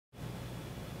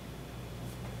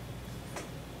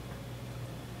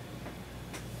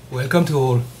Welcome to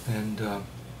all, and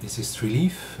this is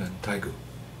Treleaf and Taigo.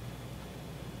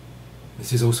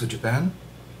 This is also Japan,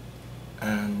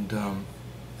 and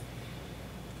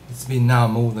it's been now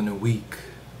more than a week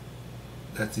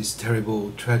that this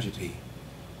terrible tragedy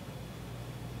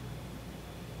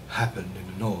happened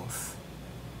in the north,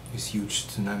 this huge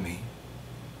tsunami.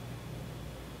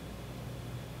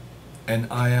 And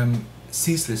I am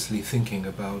ceaselessly thinking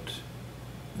about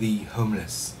the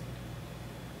homeless.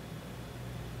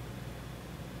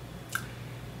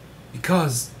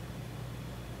 Because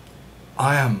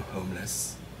I am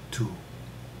homeless too.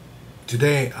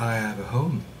 Today I have a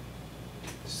home,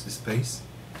 this is a space,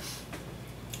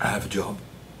 I have a job.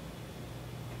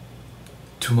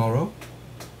 Tomorrow,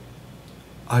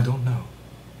 I don't know.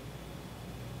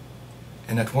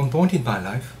 And at one point in my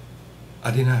life,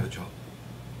 I didn't have a job.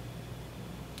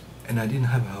 And I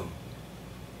didn't have a home.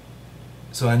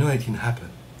 So I know it can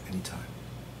happen anytime.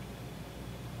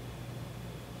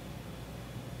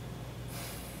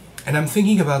 And I'm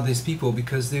thinking about these people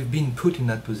because they've been put in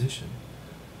that position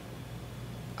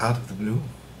out of the blue.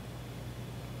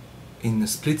 In a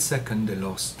split second they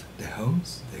lost their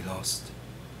homes, they lost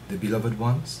their beloved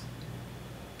ones,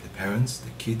 their parents,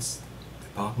 their kids, their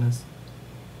partners,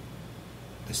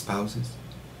 their spouses.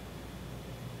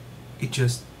 It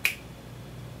just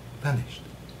vanished.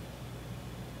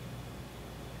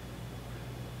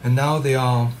 And now they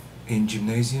are in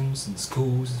gymnasiums and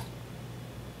schools.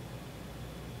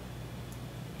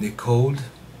 They're cold,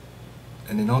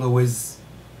 and they're not always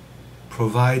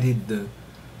provided the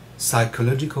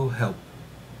psychological help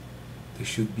they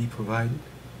should be provided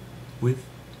with.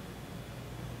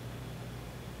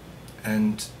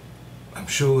 And I'm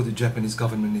sure the Japanese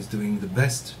government is doing the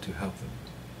best to help them.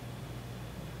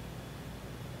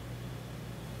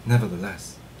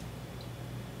 Nevertheless,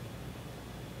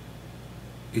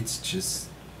 it's just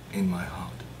in my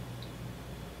heart.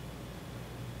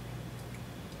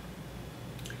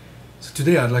 So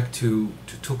today I'd like to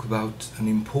talk about an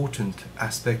important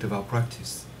aspect of our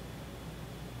practice,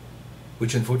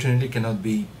 which unfortunately cannot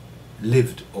be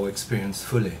lived or experienced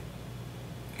fully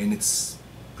in its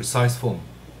precise form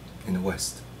in the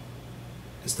West.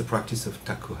 It's the practice of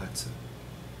takuhatsu,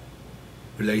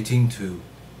 relating to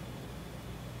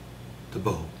the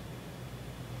bow.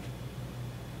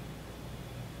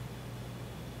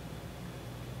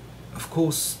 Of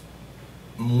course,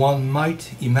 one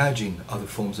might imagine other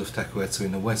forms of takuhatsu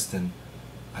in the West, and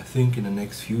I think in the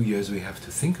next few years we have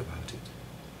to think about it.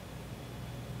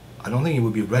 I don't think it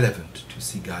would be relevant to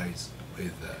see guys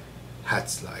with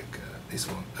hats like this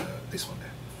one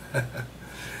there,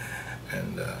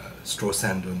 and straw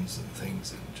sandals and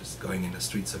things, and just going in the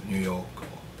streets of New York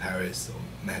or Paris or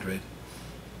Madrid.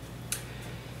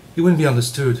 It wouldn't be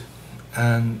understood,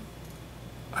 and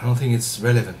I don't think it's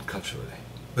relevant culturally.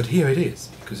 But here it is,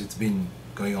 because it's been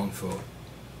going on for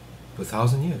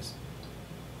 1,000 years.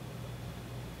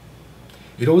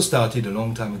 It all started a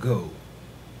long time ago.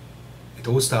 It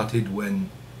all started when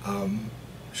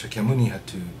Shakyamuni had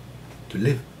to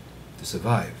live, to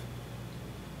survive.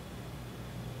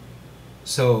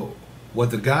 So what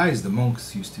the guys, the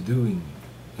monks, used to do in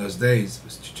those days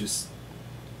was to just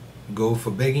go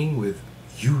for begging with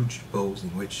huge bowls in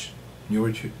which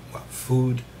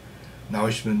food,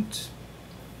 nourishment,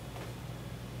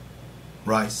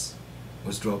 rice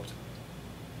was dropped,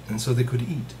 and so they could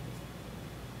eat.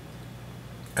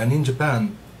 And in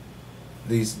Japan,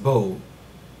 this bowl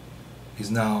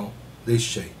is now this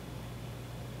shape.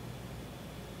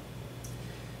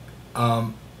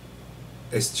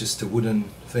 It's just a wooden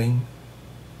thing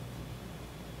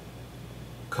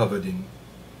covered in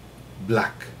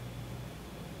black,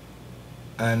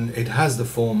 and it has the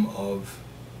form of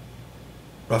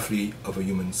roughly of a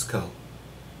human skull.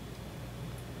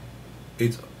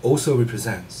 It also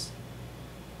represents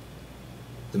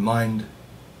the mind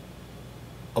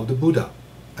of the Buddha,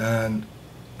 and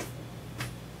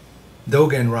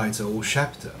Dogen writes a whole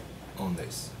chapter on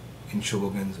this in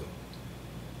Shobogenzo.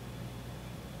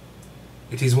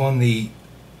 It is one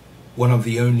of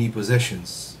the only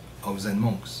possessions of Zen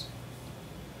monks,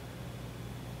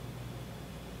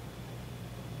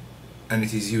 and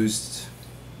it is used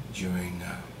during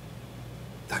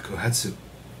takuhatsu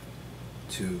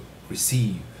to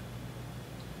receive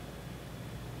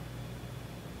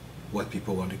what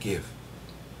people want to give.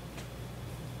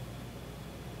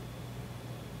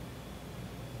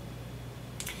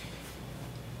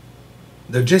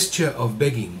 The gesture of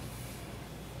begging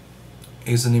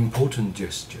is an important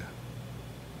gesture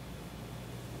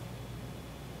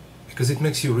because it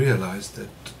makes you realize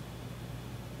that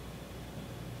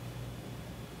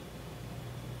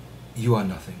you are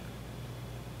nothing.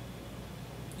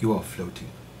 you are floating.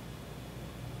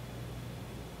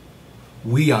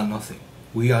 We are nothing.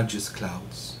 We are just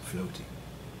clouds floating.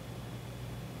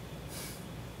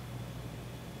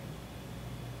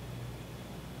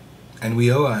 And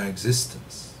we owe our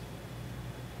existence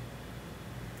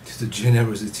to the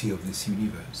generosity of this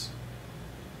universe.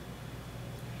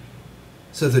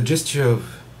 So the gesture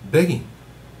of begging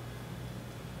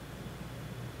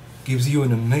gives you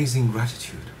an amazing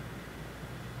gratitude,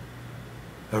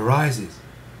 arises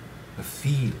a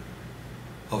feel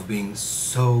of being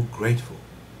so grateful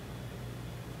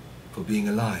for being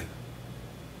alive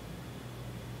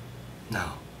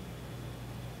now.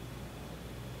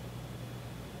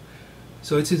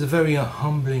 So it is a very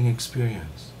humbling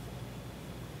experience.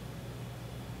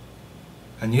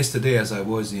 And yesterday, as I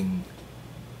was in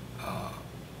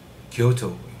Kyoto,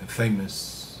 in a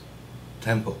famous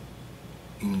temple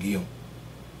in Gion,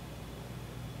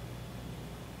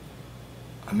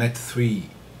 I met 3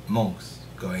 monks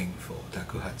going for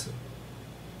Takuhatsu.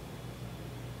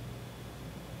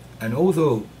 And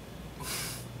although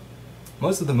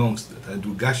most of the monks that I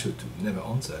do gasho to never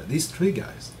answer, these 3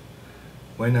 guys,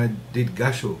 when I did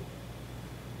gasho,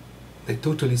 they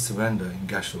totally surrender in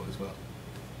gasho as well.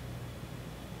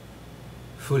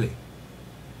 Fully.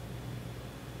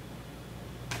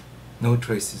 No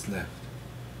traces left.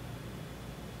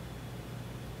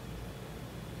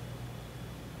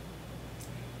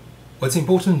 What's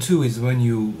important too is when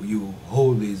you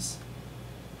hold this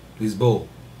bowl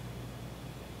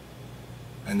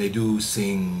and they do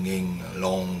singing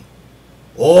along,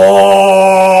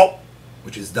 oh,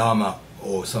 which is Dharma,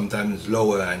 or sometimes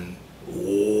lower and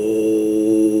oh.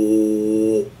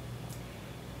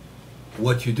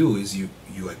 What you do is you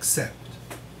accept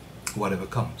whatever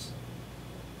comes.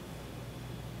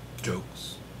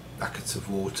 Jokes, buckets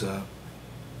of water,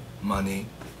 money,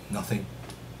 nothing.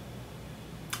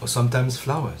 Or sometimes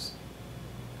flowers.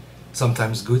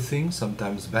 Sometimes good things,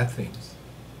 sometimes bad things.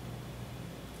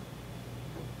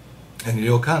 And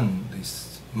Ryokan,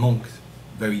 this monk,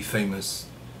 very famous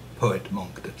poet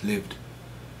monk that lived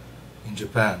in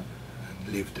Japan and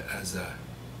lived as a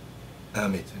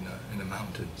hermit in the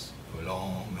mountains for a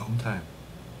long, long time,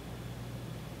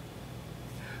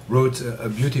 wrote a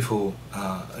beautiful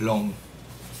long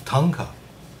tanka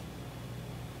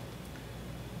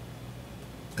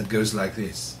that goes like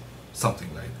this,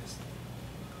 something like this.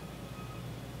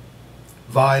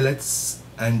 Violets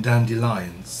and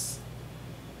dandelions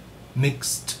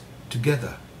mixed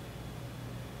together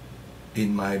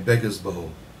in my beggar's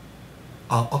bowl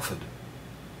are offered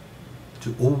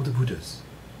to all the Buddhas,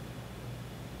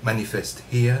 manifest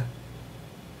here,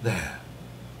 there,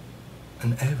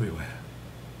 and everywhere.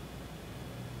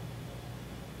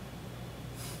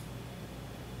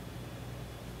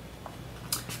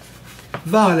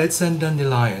 Violets and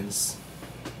dandelions,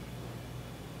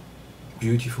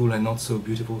 beautiful and not so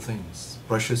beautiful things,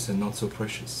 precious and not so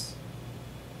precious,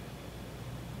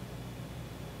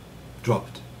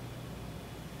 dropped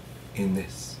in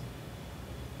this,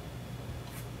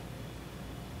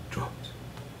 dropped,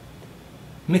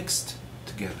 mixed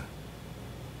together.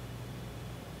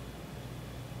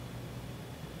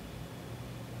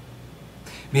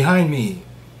 Behind me,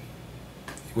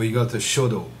 we got a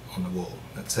shodo on the wall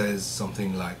that says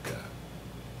something like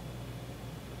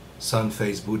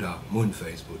sun-faced Buddha,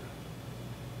 moon-faced Buddha.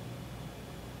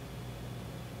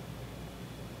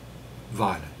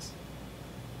 Violets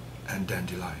and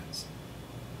dandelions.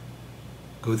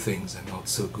 Good things and not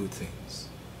so good things.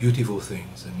 Beautiful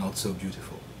things and not so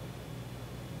beautiful.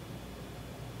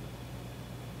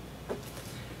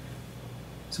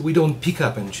 So we don't pick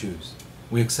up and choose.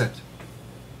 We accept.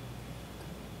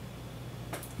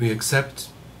 We accept,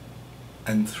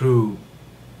 and through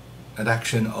an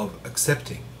action of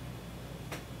accepting,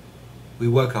 we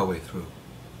work our way through.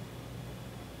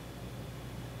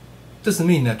 Doesn't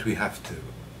mean that we have to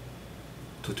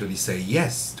totally say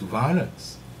yes to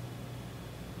violence,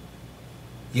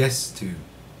 yes to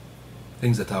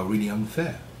things that are really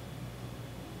unfair,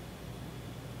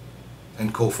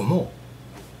 and call for more.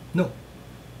 No.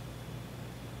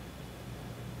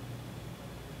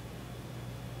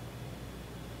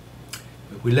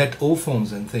 But we let all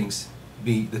forms and things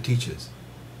be the teachers,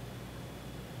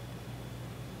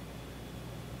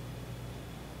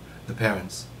 the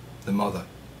parents, the mother,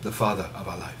 the father of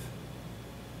our life.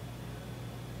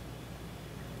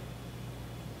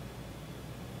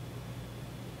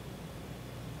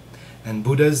 And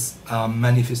Buddhas are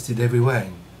manifested everywhere,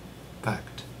 in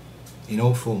fact, in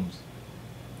all forms,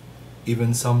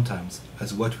 even sometimes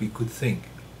as what we could think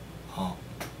are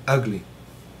ugly,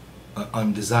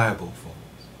 undesirable forms.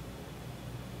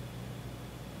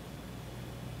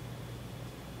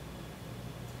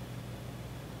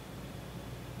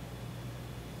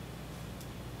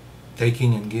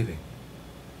 taking and giving.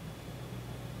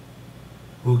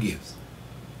 Who gives?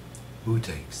 Who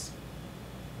takes?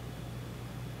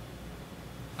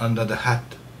 Under the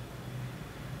hat,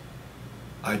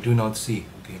 I do not see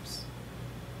who gives.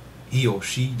 He or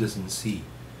she doesn't see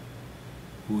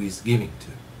who is giving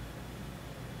to.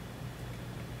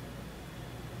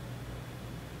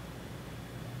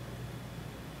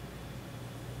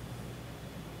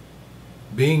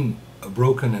 Being a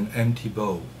broken and empty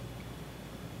bowl,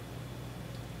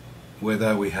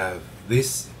 whether we have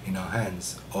this in our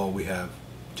hands or we have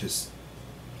just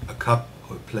a cup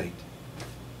or a plate,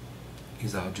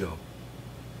 is our job.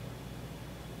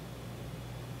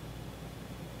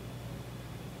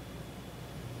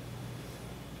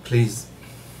 Please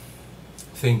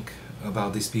think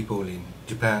about these people in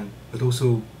Japan, but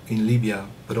also in Libya,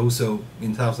 but also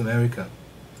in South America.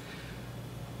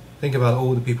 Think about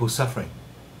all the people suffering,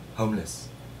 homeless,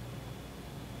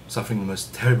 suffering the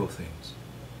most terrible things.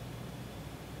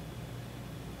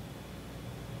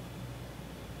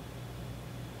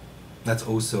 That's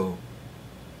also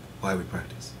why we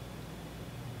practice.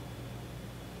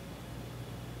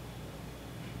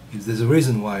 If there's a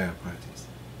reason why I practice,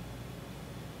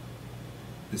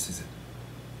 this is it.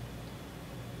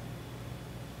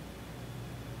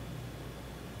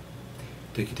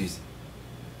 Take it easy.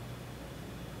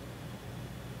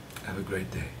 Have a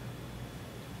great day.